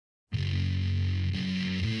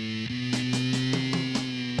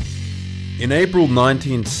In April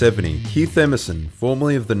 1970, Keith Emerson,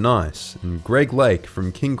 formerly of The Nice, and Greg Lake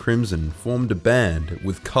from King Crimson formed a band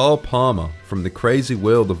with Carl Palmer from The Crazy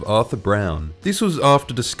World of Arthur Brown. This was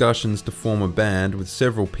after discussions to form a band with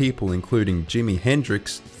several people including Jimi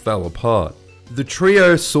Hendrix fell apart. The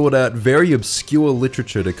trio sought out very obscure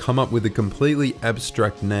literature to come up with a completely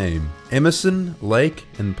abstract name: Emerson, Lake,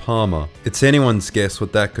 and Palmer. It's anyone's guess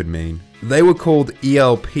what that could mean. They were called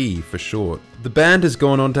ELP for short. The band has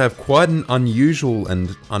gone on to have quite an unusual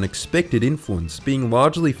and unexpected influence, being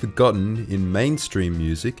largely forgotten in mainstream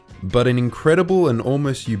music, but an incredible and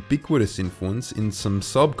almost ubiquitous influence in some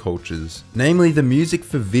subcultures, namely the music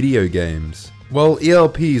for video games. While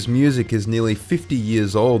ELP's music is nearly 50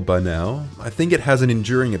 years old by now, I think it has an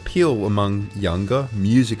enduring appeal among younger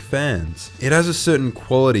music fans. It has a certain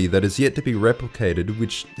quality that is yet to be replicated,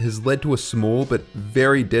 which has led to a small but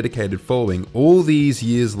very dedicated following all these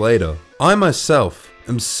years later. I myself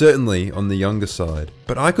am certainly on the younger side,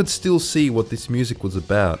 but I could still see what this music was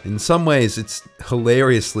about. In some ways it's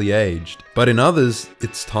hilariously aged, but in others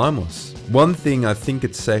it's timeless. One thing I think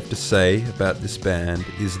it's safe to say about this band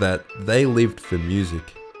is that they lived for music.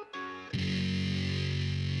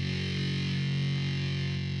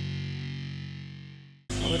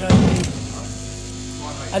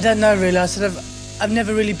 I don't know really. I've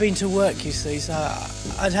never really been to work, you see, so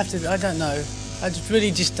I don't know. I really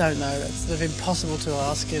just don't know. That's sort of impossible to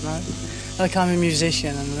ask, you know. Like, I'm a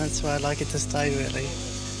musician and that's where I'd like it to stay, really.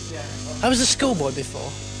 I was a schoolboy before,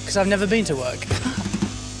 because I've never been to work.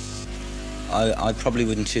 I probably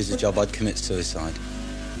wouldn't choose a job, I'd commit suicide.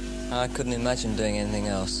 I couldn't imagine doing anything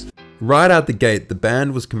else. Right out the gate, the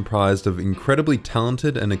band was comprised of incredibly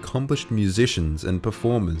talented and accomplished musicians and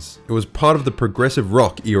performers. It was part of the progressive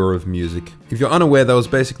rock era of music. If you're unaware, that was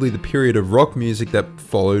basically the period of rock music that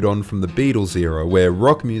followed on from the Beatles era, where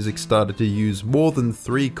rock music started to use more than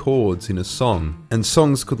 3 chords in a song, and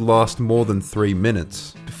songs could last more than 3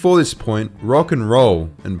 minutes. Before this point, rock and roll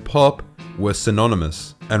and pop were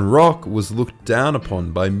synonymous, and rock was looked down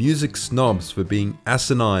upon by music snobs for being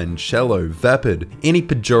asinine, shallow, vapid, any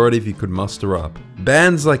pejorative you could muster up.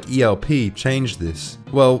 Bands like ELP changed this.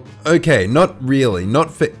 Well, okay, not really, not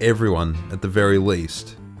for everyone at the very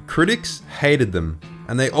least. Critics hated them,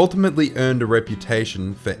 and they ultimately earned a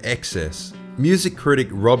reputation for excess. Music critic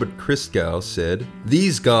Robert Christgau said,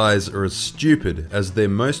 "These guys are as stupid as their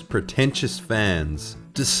most pretentious fans.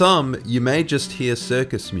 To some, you may just hear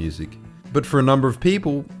circus music." But for a number of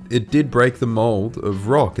people, it did break the mold of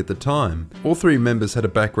rock at the time. All 3 members had a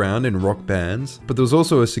background in rock bands, but there was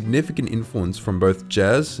also a significant influence from both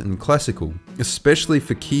jazz and classical, especially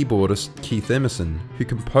for keyboardist Keith Emerson, who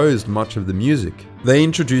composed much of the music. They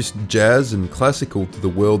introduced jazz and classical to the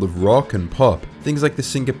world of rock and pop, things like the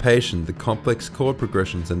syncopation, the complex chord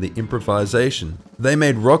progressions, and the improvisation. They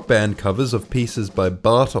made rock band covers of pieces by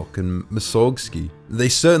Bartok and Mussorgsky. They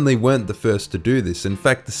certainly weren't the first to do this. In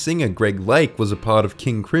fact, the singer Greg Lake was a part of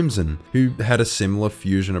King Crimson, who had a similar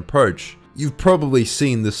fusion approach. You've probably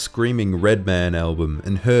seen the Screaming Red Man album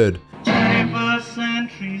and heard 21st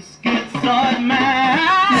century schizoid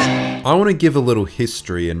man. I want to give a little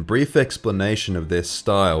history and brief explanation of their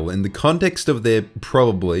style in the context of their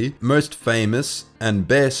probably most famous and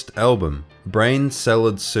best album, Brain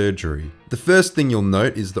Salad Surgery. The first thing you'll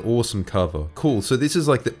note is the awesome cover. Cool, so this is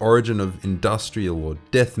like the origin of industrial or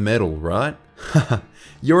death metal, right?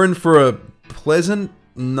 You're in for a pleasant,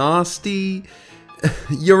 nasty...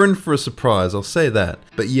 You're in for a surprise, I'll say that.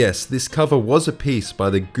 But yes, this cover was a piece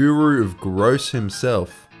by the guru of gross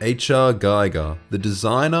himself, H.R. Geiger, the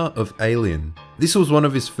designer of Alien. This was one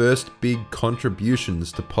of his first big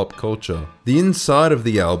contributions to pop culture. The inside of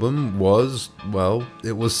the album was, well,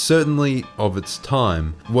 it was certainly of its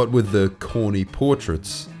time, what with the corny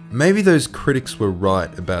portraits. Maybe those critics were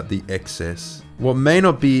right about the excess. What may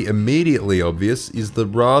not be immediately obvious is the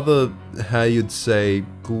rather, how you'd say,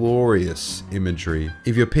 glorious imagery,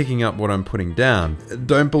 if you're picking up what I'm putting down.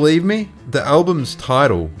 Don't believe me? The album's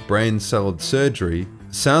title, Brain Salad Surgery,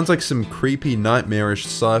 sounds like some creepy, nightmarish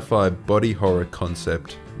sci-fi body horror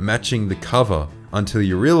concept, matching the cover, until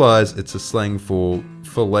you realize it's a slang for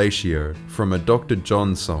fellatio from a Dr.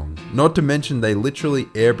 John song. Not to mention they literally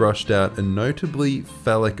airbrushed out a notably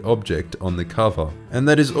phallic object on the cover. And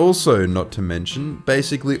that is also not to mention,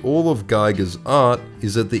 basically all of Geiger's art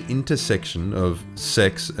is at the intersection of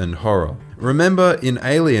sex and horror. Remember, in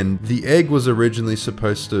Alien, the egg was originally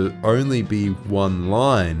supposed to only be one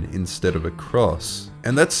line instead of a cross.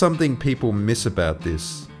 And that's something people miss about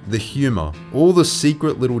this. The humor. All the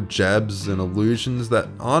secret little jabs and allusions that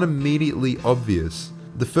aren't immediately obvious.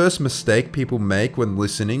 The first mistake people make when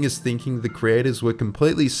listening is thinking the creators were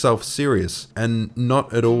completely self-serious and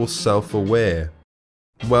not at all self-aware.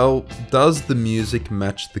 Well, does the music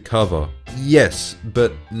match the cover? Yes,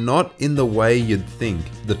 but not in the way you'd think.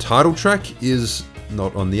 The title track is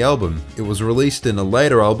not on the album. It was released in a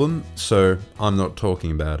later album, so I'm not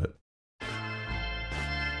talking about it.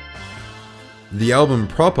 The album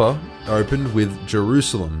proper opened with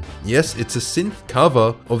Jerusalem. Yes, it's a synth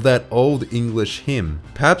cover of that old English hymn.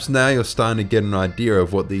 Perhaps now you're starting to get an idea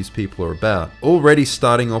of what these people are about. Already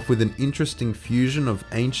starting off with an interesting fusion of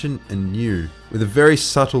ancient and new, with a very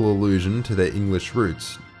subtle allusion to their English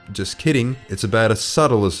roots. Just kidding, it's about as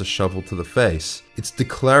subtle as a shovel to the face. It's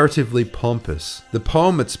declaratively pompous. The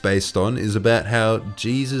poem it's based on is about how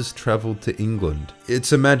Jesus travelled to England.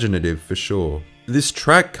 It's imaginative for sure. This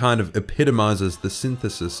track kind of epitomizes the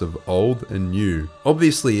synthesis of old and new.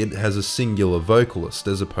 Obviously it has a singular vocalist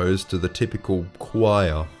as opposed to the typical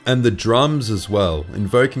choir. And the drums as well,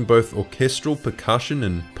 invoking both orchestral percussion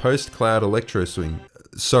and post-cloud electro swing.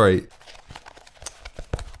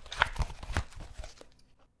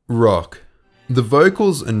 Rock. The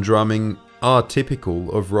vocals and drumming are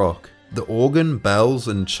typical of rock. The organ, bells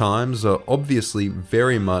and chimes are obviously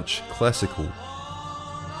very much classical.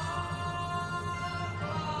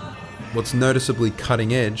 What's noticeably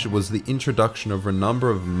cutting edge was the introduction of a number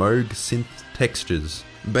of Moog synth textures,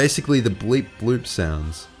 basically the bleep bloop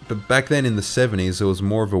sounds, but back then in the 70s it was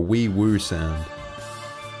more of a wee woo sound.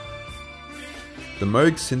 The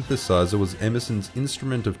Moog synthesizer was Emerson's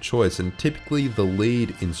instrument of choice and typically the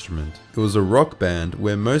lead instrument. It was a rock band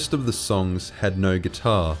where most of the songs had no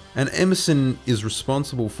guitar, and Emerson is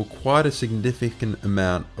responsible for quite a significant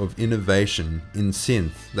amount of innovation in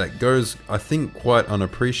synth that goes, I think, quite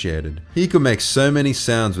unappreciated. He could make so many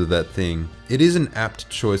sounds with that thing. It is an apt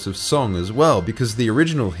choice of song as well, because the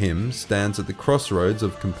original hymn stands at the crossroads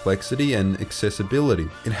of complexity and accessibility.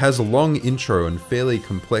 It has a long intro and fairly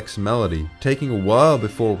complex melody, taking a while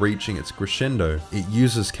before reaching its crescendo. It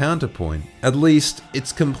uses counterpoint. At least,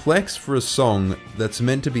 it's complex for a song that's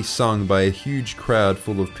meant to be sung by a huge crowd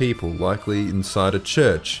full of people, likely inside a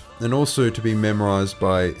church, and also to be memorized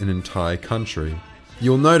by an entire country.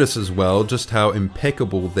 You'll notice as well just how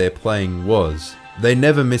impeccable their playing was. They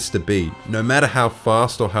never missed a beat, no matter how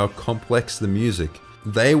fast or how complex the music.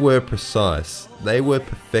 They were precise, they were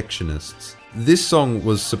perfectionists. This song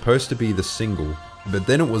was supposed to be the single, but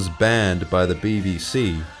then it was banned by the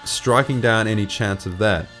BBC, striking down any chance of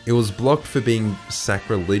that. It was blocked for being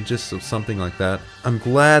sacrilegious or something like that. I'm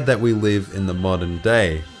glad that we live in the modern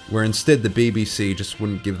day, where instead the BBC just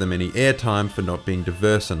wouldn't give them any airtime for not being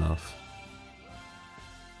diverse enough.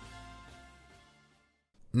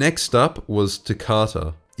 Next up was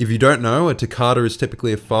toccata. If you don't know, a toccata is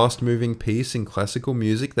typically a fast-moving piece in classical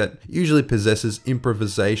music that usually possesses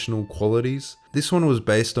improvisational qualities. This one was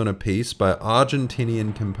based on a piece by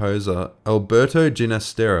Argentinian composer Alberto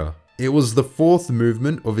Ginastera. It was the fourth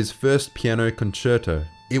movement of his first piano concerto.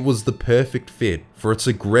 It was the perfect fit for its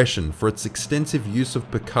aggression, for its extensive use of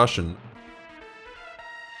percussion.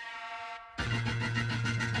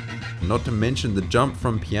 Not to mention the jump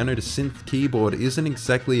from piano to synth keyboard isn't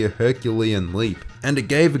exactly a Herculean leap, and it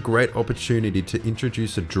gave a great opportunity to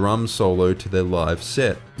introduce a drum solo to their live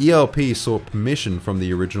set. ELP sought permission from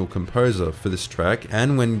the original composer for this track,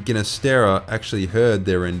 and when Ginastera actually heard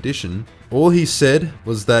their rendition, all he said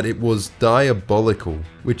was that it was diabolical,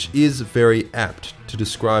 which is very apt to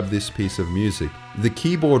describe this piece of music. The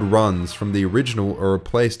keyboard runs from the original are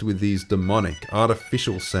replaced with these demonic,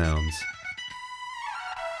 artificial sounds.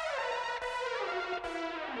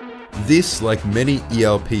 This, like many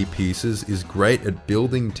ELP pieces, is great at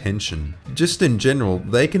building tension. Just in general,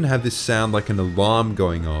 they can have this sound like an alarm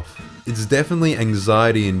going off. It's definitely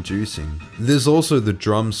anxiety inducing. There's also the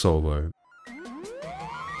drum solo.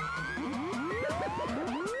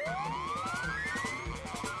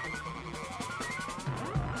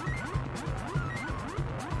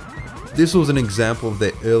 This was an example of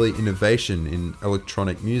their early innovation in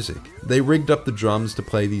electronic music. They rigged up the drums to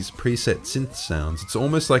play these preset synth sounds. It's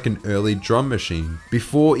almost like an early drum machine,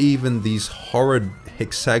 before even these horrid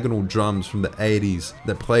hexagonal drums from the 80s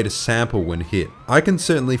that played a sample when hit. I can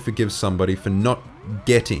certainly forgive somebody for not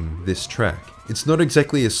getting this track. It's not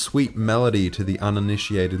exactly a sweet melody to the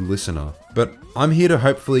uninitiated listener, but I'm here to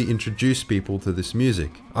hopefully introduce people to this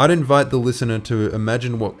music. I'd invite the listener to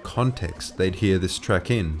imagine what context they'd hear this track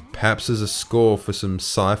in, perhaps as a score for some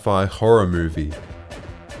sci-fi horror movie.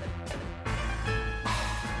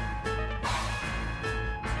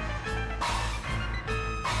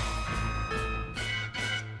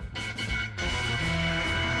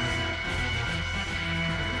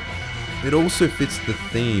 It also fits the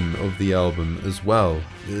theme of the album as well.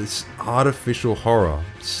 This artificial horror,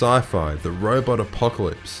 sci-fi, the robot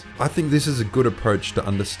apocalypse. I think this is a good approach to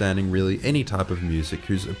understanding really any type of music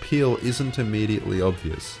whose appeal isn't immediately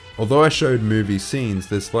obvious. Although I showed movie scenes,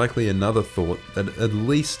 there's likely another thought that at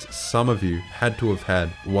least some of you had to have had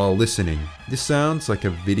while listening. This sounds like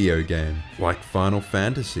a video game, like Final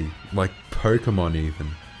Fantasy, like Pokemon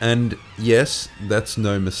even. And yes, that's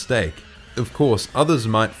no mistake. Of course, others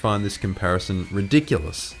might find this comparison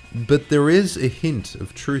ridiculous, but there is a hint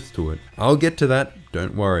of truth to it. I'll get to that,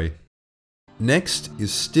 don't worry. Next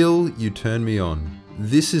is Still You Turn Me On.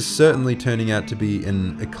 This is certainly turning out to be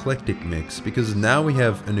an eclectic mix because now we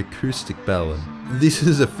have an acoustic ballad. This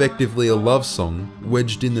is effectively a love song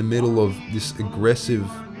wedged in the middle of this aggressive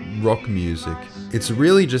rock music. It's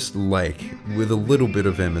really just Lake with a little bit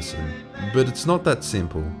of Emerson, but it's not that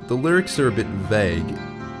simple. The lyrics are a bit vague.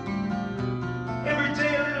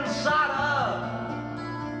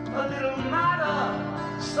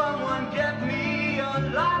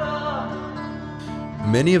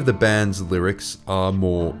 Many of the band's lyrics are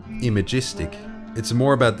more imagistic. It's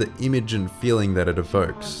more about the image and feeling that it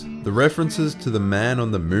evokes. The references to the man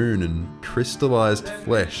on the moon and crystallized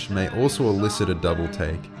flesh may also elicit a double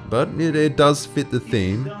take, but it does fit the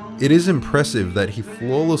theme. It is impressive that he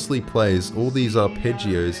flawlessly plays all these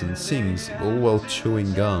arpeggios and sings all while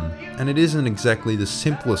chewing gum. And it isn't exactly the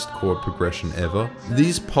simplest chord progression ever.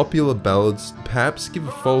 These popular ballads perhaps give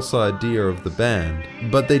a false idea of the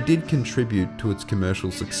band, but they did contribute to its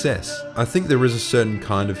commercial success. I think there is a certain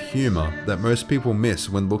kind of humor that most people miss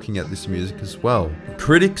when looking at this music as well.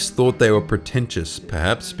 Critics thought they were pretentious,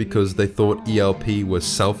 perhaps because they thought ELP was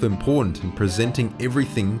self-important and presenting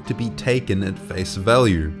everything to be taken at face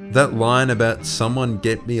value. That line about "someone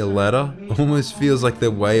get me a ladder" almost feels like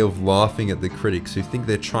their way of laughing at the critics who think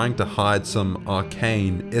they're trying to hide some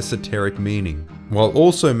arcane, esoteric meaning, while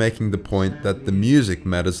also making the point that the music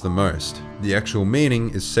matters the most. The actual meaning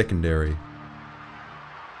is secondary.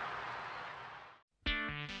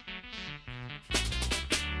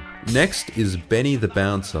 Next is Benny the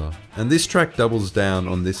Bouncer, and this track doubles down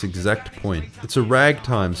on this exact point. It's a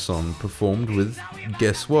ragtime song performed with,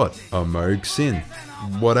 guess what, a Moog synth.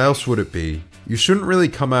 What else would it be? You shouldn't really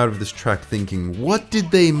come out of this track thinking, what did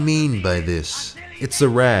they mean by this? It's a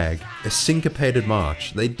rag, a syncopated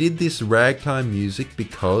march. They did this ragtime music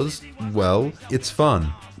because, well, it's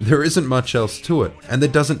fun. There isn't much else to it, and there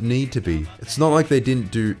doesn't need to be. It's not like they didn't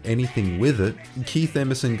do anything with it. Keith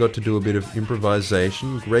Emerson got to do a bit of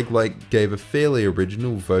improvisation. Greg Lake gave a fairly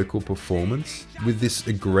original vocal performance with this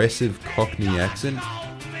aggressive Cockney accent.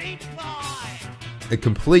 A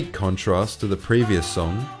complete contrast to the previous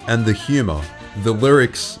song, and the humour. The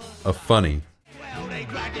lyrics are funny.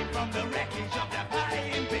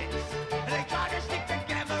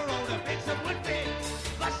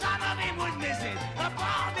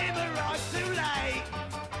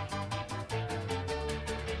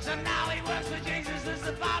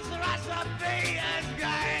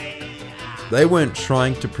 They weren't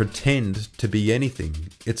trying to pretend to be anything.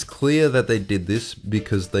 It's clear that they did this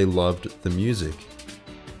because they loved the music.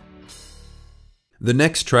 The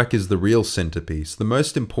next track is the real centerpiece, the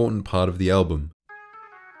most important part of the album.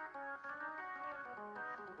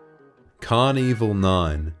 Carnival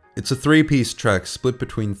 9. It's a 3-piece track split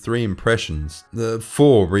between 3 impressions,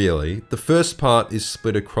 4 really. The first part is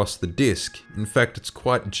split across the disc. In fact, it's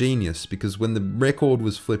quite genius because when the record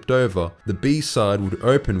was flipped over, the B-side would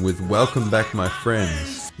open with "Welcome Back My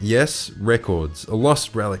Friends." Yes, records, a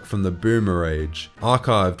lost relic from the boomer age,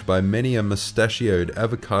 archived by many a mustachioed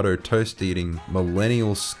avocado toast-eating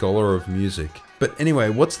millennial scholar of music. But anyway,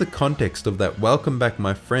 what's the context of that "Welcome Back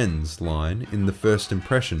My Friends" line in the first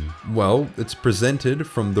impression? Well, it's presented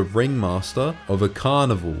from the ringmaster of a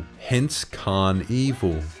carnival, hence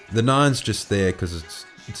Carn-evil. The 9's just there because it's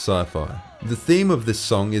sci-fi. The theme of this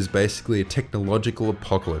song is basically a technological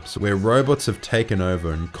apocalypse where robots have taken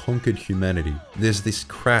over and conquered humanity. There's this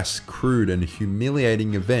crass, crude and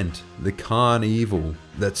humiliating event, the Carn-evil,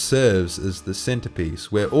 that serves as the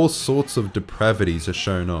centerpiece where all sorts of depravities are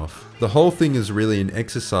shown off. The whole thing is really an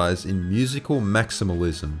exercise in musical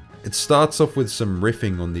maximalism. It starts off with some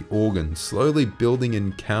riffing on the organ, slowly building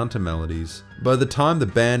in counter melodies. By the time the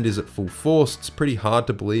band is at full force, it's pretty hard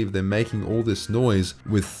to believe they're making all this noise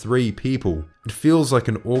with 3 people. It feels like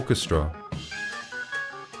an orchestra.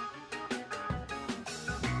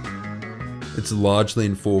 It's largely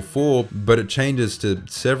in 4/4, but it changes to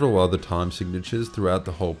several other time signatures throughout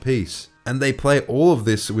the whole piece. And they play all of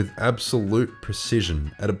this with absolute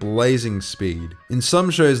precision, at a blazing speed. In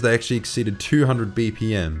some shows they actually exceeded 200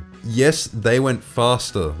 BPM. Yes, they went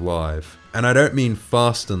faster live. And I don't mean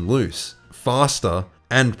fast and loose, faster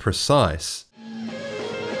and precise.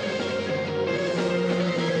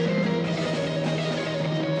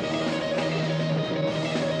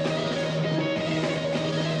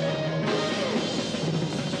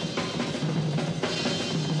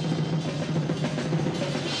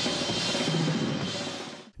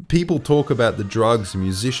 People talk about the drugs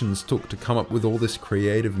musicians took to come up with all this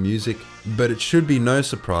creative music, but it should be no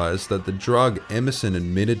surprise that the drug Emerson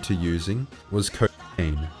admitted to using was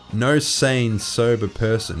cocaine. No sane, sober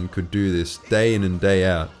person could do this day in and day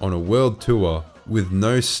out on a world tour with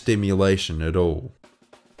no stimulation at all.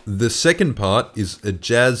 The second part is a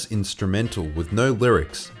jazz instrumental with no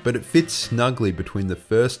lyrics, but it fits snugly between the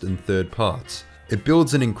first and third parts. It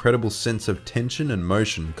builds an incredible sense of tension and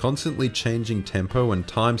motion, constantly changing tempo and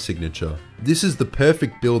time signature. This is the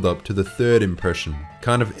perfect build-up to the third impression,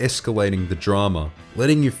 kind of escalating the drama,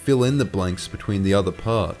 letting you fill in the blanks between the other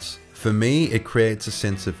parts. For me, it creates a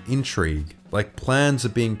sense of intrigue, like plans are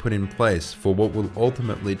being put in place for what will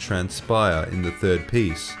ultimately transpire in the third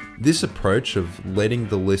piece. This approach of letting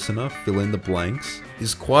the listener fill in the blanks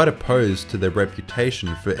is quite opposed to their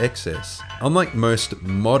reputation for excess. Unlike most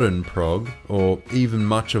modern prog, or even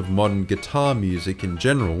much of modern guitar music in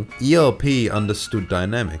general, ELP understood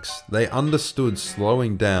dynamics. They understood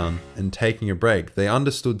slowing down and taking a break. They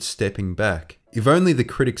understood stepping back. If only the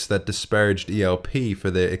critics that disparaged ELP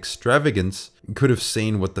for their extravagance could have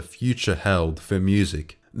seen what the future held for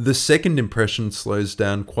music. The second impression slows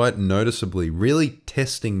down quite noticeably, really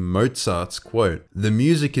testing Mozart's quote, "The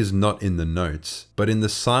music is not in the notes, but in the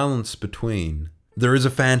silence between." There is a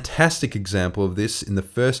fantastic example of this in the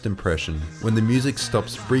first impression, when the music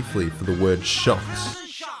stops briefly for the word shocks.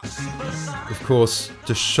 Of course,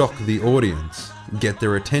 to shock the audience, get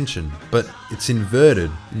their attention, but it's inverted.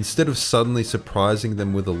 Instead of suddenly surprising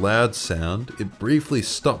them with a loud sound, it briefly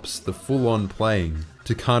stops the full-on playing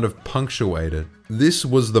to kind of punctuate it. This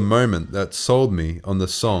was the moment that sold me on the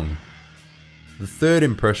song. The third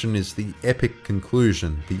impression is the epic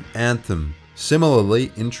conclusion, the anthem.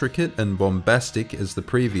 Similarly intricate and bombastic as the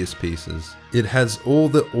previous pieces. It has all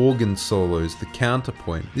the organ solos, the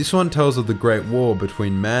counterpoint. This one tells of the great war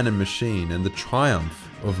between man and machine and the triumph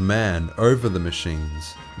of man over the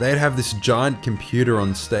machines. They'd have this giant computer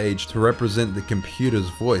on stage to represent the computer's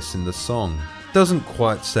voice in the song. Doesn't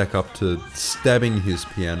quite stack up to stabbing his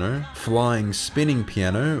piano, flying spinning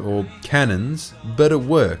piano, or cannons, but it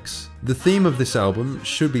works. The theme of this album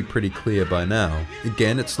should be pretty clear by now.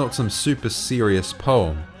 Again, it's not some super serious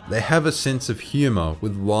poem. They have a sense of humor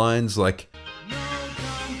with lines like,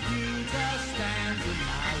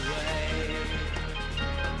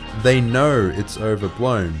 they know it's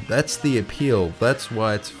overblown. That's the appeal, that's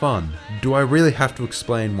why it's fun. Do I really have to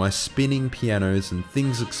explain why spinning pianos and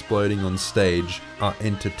things exploding on stage are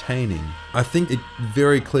entertaining? I think it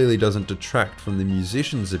very clearly doesn't detract from the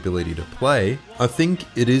musician's ability to play. I think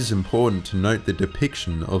it is important to note the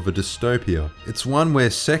depiction of a dystopia. It's one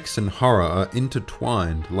where sex and horror are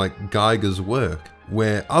intertwined like Geiger's work,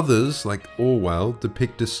 where others, like Orwell,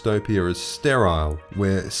 depict dystopia as sterile,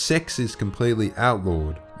 where sex is completely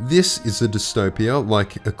outlawed. This is a dystopia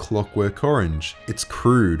like A Clockwork Orange. It's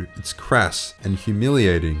crude, it's crass, and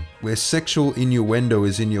humiliating, where sexual innuendo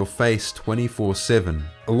is in your face 24/7.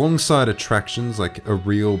 Alongside attractions like a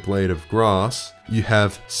real blade of grass, you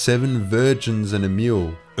have 7 virgins and a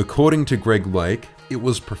mule. According to Greg Lake, it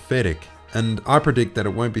was prophetic. And I predict that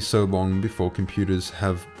it won't be so long before computers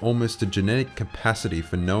have almost a genetic capacity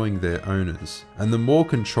for knowing their owners. And the more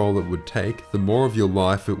control it would take, the more of your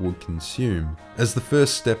life it would consume. As the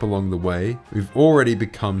first step along the way, we've already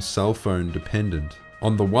become cell phone dependent.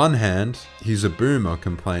 On the one hand, he's a boomer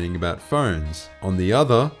complaining about phones. On the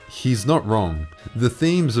other, he's not wrong. The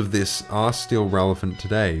themes of this are still relevant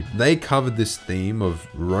today. They covered this theme of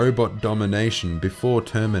robot domination before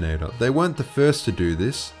Terminator. They weren't the first to do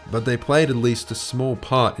this, but they played at least a small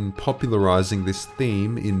part in popularizing this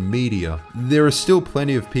theme in media. There are still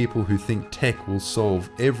plenty of people who think tech will solve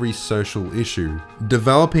every social issue,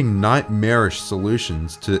 developing nightmarish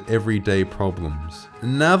solutions to everyday problems.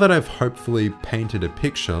 Now that I've hopefully painted a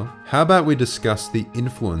picture, how about we discuss the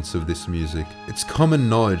influence of this music? It's common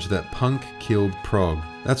knowledge that punk killed prog.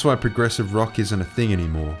 That's why progressive rock isn't a thing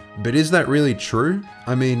anymore. But is that really true?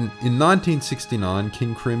 I mean, in 1969,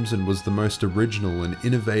 King Crimson was the most original and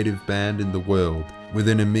innovative band in the world.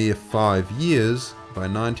 Within a mere 5 years, by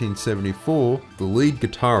 1974, the lead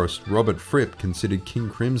guitarist Robert Fripp considered King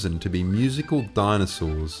Crimson to be musical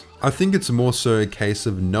dinosaurs. I think it's more so a case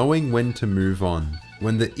of knowing when to move on.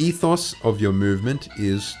 When the ethos of your movement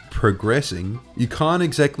is progressing, you can't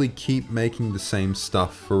exactly keep making the same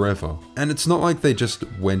stuff forever. And it's not like they just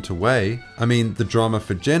went away. I mean, the drummer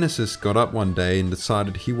for Genesis got up one day and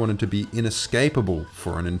decided he wanted to be inescapable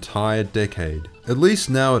for an entire decade. At least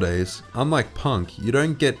nowadays, unlike punk, you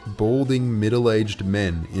don't get balding middle-aged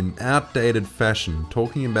men in outdated fashion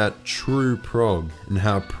talking about true prog and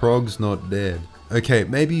how prog's not dead. Okay,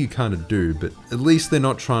 maybe you kinda do, but at least they're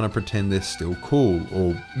not trying to pretend they're still cool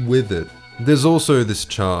or with it. There's also this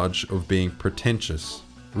charge of being pretentious.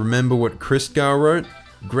 Remember what Christgau wrote?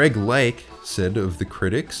 Greg Lake said of the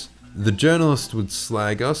critics, "The journalists would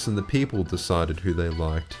slag us and the people decided who they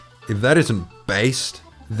liked." If that isn't based,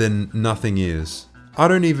 then nothing is. I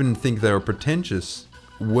don't even think they were pretentious.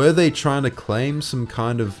 Were they trying to claim some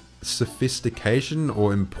kind of sophistication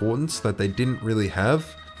or importance that they didn't really have?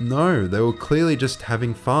 No, they were clearly just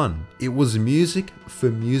having fun. It was music for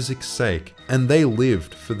music's sake, and they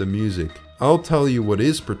lived for the music. I'll tell you what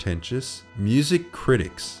is pretentious: music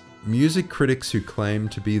critics. Music critics who claim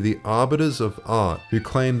to be the arbiters of art, who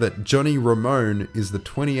claim that Johnny Ramone is the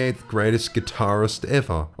 28th greatest guitarist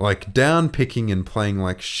ever, like down-picking and playing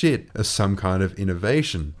like shit as some kind of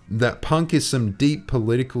innovation, that punk is some deep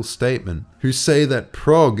political statement, who say that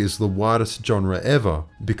prog is the whitest genre ever,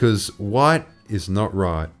 because white is not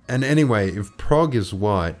right. And anyway, if prog is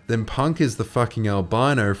white, then punk is the fucking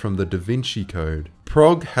albino from the Da Vinci Code.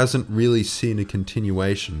 Prog hasn't really seen a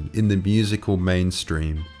continuation in the musical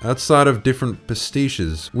mainstream, outside of different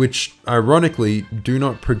pastiches, which ironically do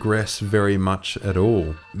not progress very much at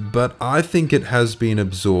all. But I think it has been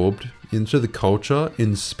absorbed into the culture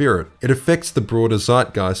in spirit. It affects the broader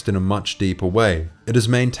zeitgeist in a much deeper way. It has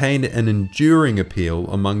maintained an enduring appeal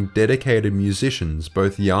among dedicated musicians,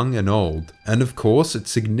 both young and old, and of course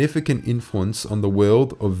its significant influence on the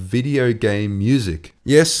world of video game music.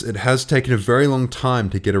 Yes, it has taken a very long time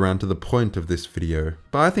to get around to the point of this video,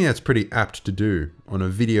 but I think that's pretty apt to do on a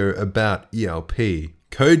video about ELP.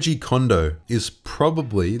 Koji Kondo is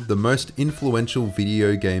probably the most influential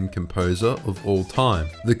video game composer of all time.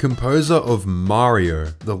 The composer of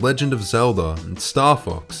Mario, The Legend of Zelda, and Star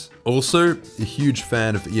Fox. Also, a huge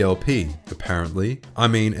fan of ELP, apparently. I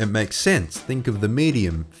mean, it makes sense. Think of the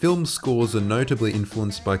medium. Film scores are notably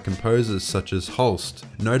influenced by composers such as Holst,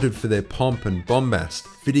 noted for their pomp and bombast,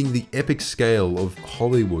 fitting the epic scale of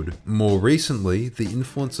Hollywood. More recently, the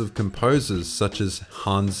influence of composers such as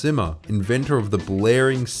Hans Zimmer, inventor of the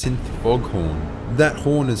blaring synth foghorn. That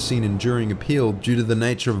horn has seen enduring appeal due to the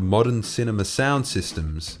nature of modern cinema sound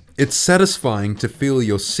systems. It's satisfying to feel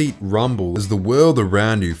your seat rumble as the world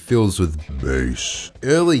around you fills with bass.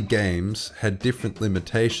 Early games had different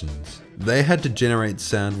limitations. They had to generate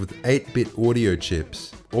sound with 8-bit audio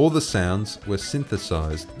chips. All the sounds were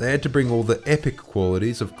synthesized. They had to bring all the epic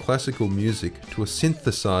qualities of classical music to a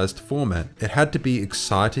synthesized format. It had to be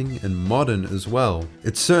exciting and modern as well.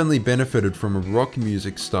 It certainly benefited from a rock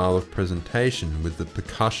music style of presentation with the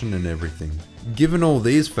percussion and everything. Given all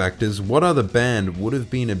these factors, what other band would have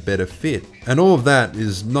been a better fit? And all of that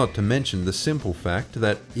is not to mention the simple fact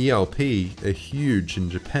that ELP are huge in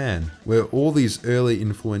Japan, where all these early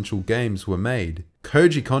influential games were made.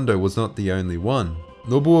 Koji Kondo was not the only one.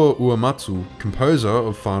 Nobuo Uematsu, composer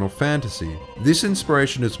of Final Fantasy. This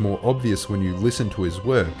inspiration is more obvious when you listen to his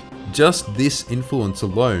work. Just this influence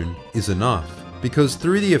alone is enough. Because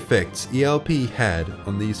through the effects ELP had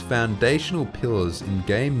on these foundational pillars in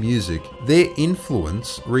game music, their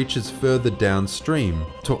influence reaches further downstream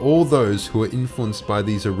to all those who are influenced by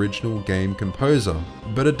these original game composer.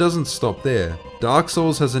 But it doesn't stop there. Dark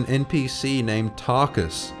Souls has an NPC named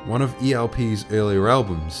Tarkus, one of ELP's earlier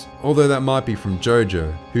albums, although that might be from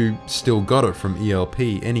JoJo, who still got it from ELP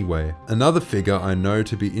anyway. Another figure I know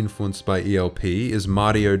to be influenced by ELP is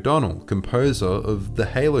Marty O'Donnell, composer of the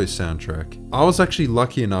Halo soundtrack. I was actually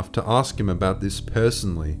lucky enough to ask him about this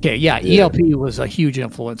personally. Okay, yeah, ELP was a huge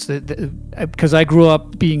influence, because I grew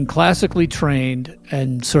up being classically trained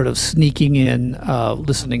and sort of sneaking in,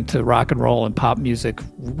 listening to rock and roll and pop music,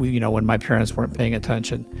 when my parents weren't paying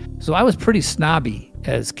attention. So I was pretty snobby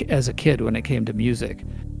as a kid when it came to music.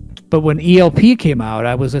 But when ELP came out,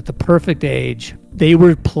 I was at the perfect age. They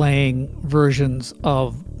were playing versions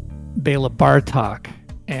of Bela Bartok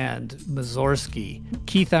and Mussorgsky.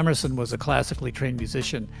 Keith Emerson was a classically trained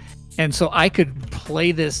musician. And so I could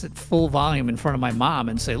play this at full volume in front of my mom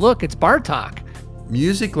and say, look, it's Bartok.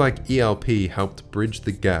 Music like ELP helped bridge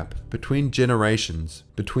the gap between generations,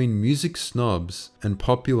 between music snobs and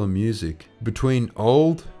popular music, between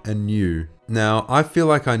old and new. Now, I feel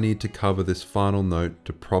like I need to cover this final note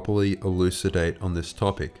to properly elucidate on this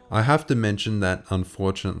topic. I have to mention that,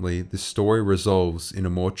 unfortunately, this story resolves in a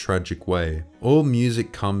more tragic way. All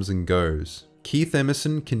music comes and goes. Keith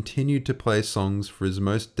Emerson continued to play songs for his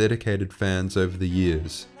most dedicated fans over the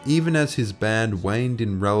years. Even as his band waned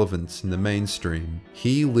in relevance in the mainstream,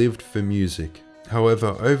 he lived for music.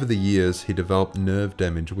 However, over the years, he developed nerve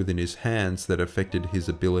damage within his hands that affected his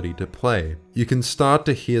ability to play. You can start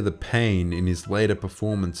to hear the pain in his later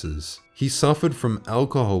performances. He suffered from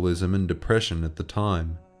alcoholism and depression at the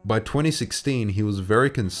time. By 2016, he was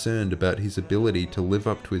very concerned about his ability to live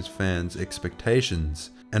up to his fans'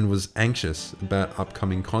 expectations, and was anxious about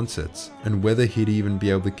upcoming concerts and whether he'd even be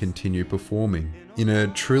able to continue performing. In a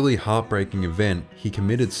truly heartbreaking event, he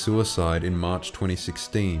committed suicide in March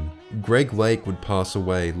 2016. Greg Lake would pass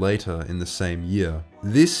away later in the same year.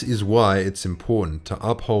 This is why it's important to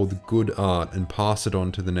uphold good art and pass it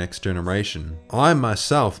on to the next generation. I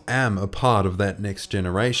myself am a part of that next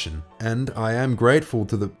generation, and I am grateful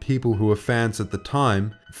to the people who were fans at the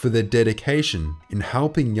time for their dedication in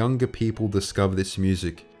helping younger people discover this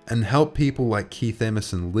music and help people like Keith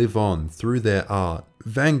Emerson live on through their art.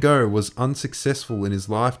 Van Gogh was unsuccessful in his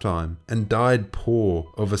lifetime and died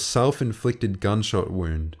poor of a self-inflicted gunshot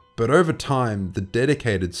wound. But over time, the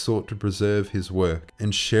dedicated sought to preserve his work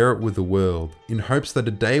and share it with the world, in hopes that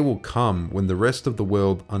a day will come when the rest of the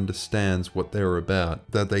world understands what they're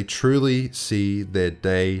about, that they truly see their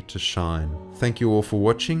day to shine. Thank you all for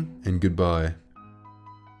watching, and goodbye.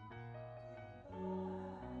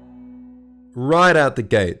 Right out the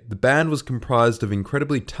gate, the band was comprised of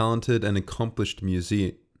incredibly talented and accomplished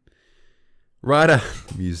museums.